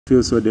I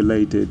feel so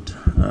delighted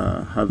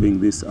having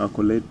this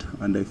accolade,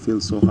 and I feel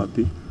so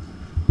happy,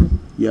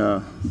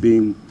 yeah,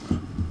 being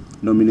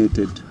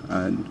nominated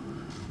and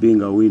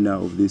being a winner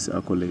of this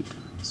accolade.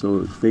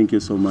 So thank you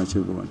so much,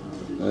 everyone.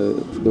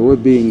 The way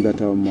being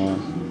that I'm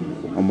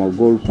a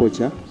goal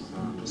poacher,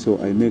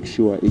 so I make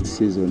sure each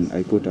season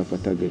I put up a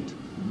target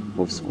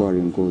of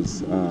scoring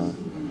goals.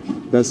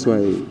 That's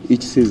why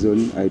each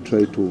season I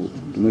try to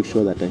make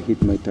sure that I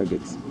hit my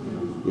targets,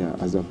 yeah,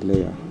 as a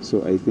player.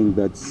 So I think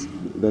that's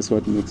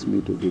what makes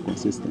me to be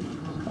consistent.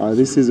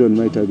 This season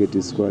my target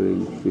is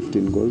scoring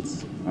 15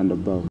 goals and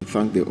above.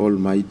 Thank the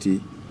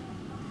Almighty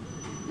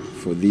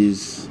for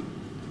these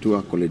 2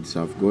 accolades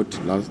I've got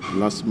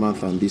last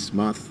month and this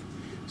month.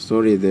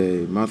 Sorry,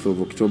 the month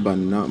of October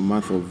and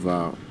month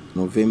of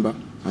November.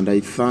 And I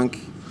thank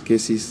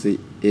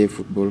Kcca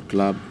Football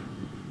Club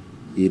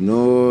in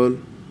all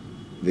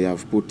they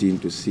have put in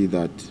to see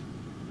that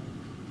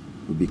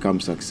we become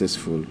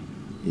successful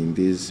in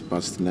these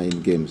past 9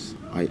 games.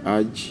 I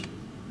urge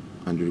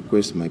and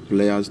request my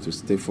players to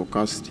stay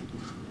focused,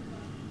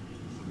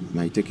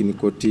 my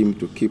technical team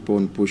to keep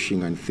on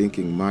pushing and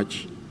thinking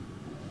much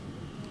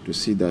to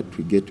see that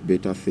we get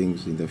better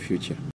things in the future.